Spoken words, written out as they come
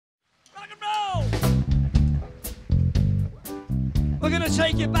gonna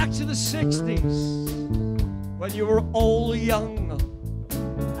take you back to the 60s when you were all young.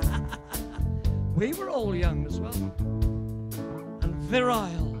 We were all young as well. And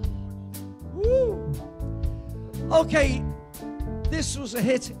virile. Woo! Okay, this was a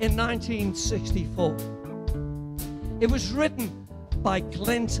hit in 1964. It was written by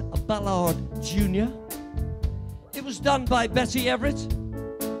Clint Ballard Jr. It was done by Betty Everett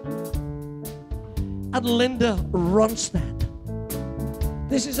and Linda Ronstadt.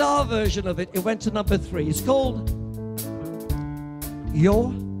 This is our version of it. It went to number 3. It's called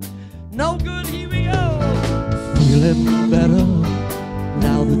You're No Good. Here we go. Feeling better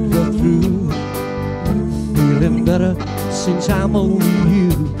now that we're through. Feeling better since I'm over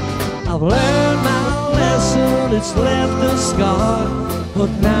you. I've learned my lesson, it's left a scar. But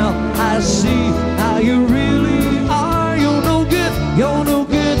now I see how you really are. You're no good, you're no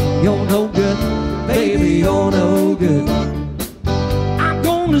good, you're no good. Baby, you're no good. I'm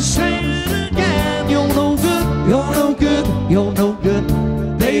gonna say it again. You're no good, you're no good, you're no good.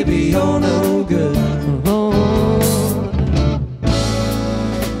 Baby, you're no good.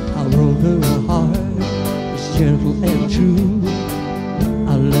 I wrote her a heart, it's gentle and true.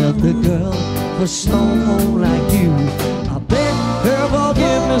 I left a girl for someone like you. I beg her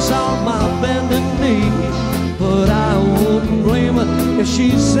forgiveness on my bended knee, but I wouldn't blame her if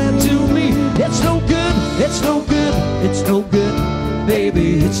she said to me, it's no good, it's no good, it's no good,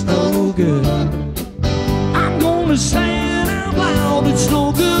 baby, it's no good. I'm gonna say it out loud, it's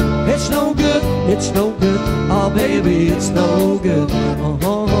no good, it's no good, it's no good, oh baby, it's no good.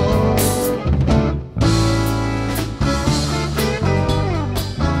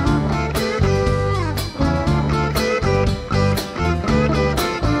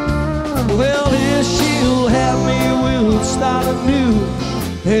 Well, if she'll have me, we'll start anew.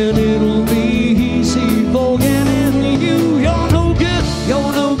 And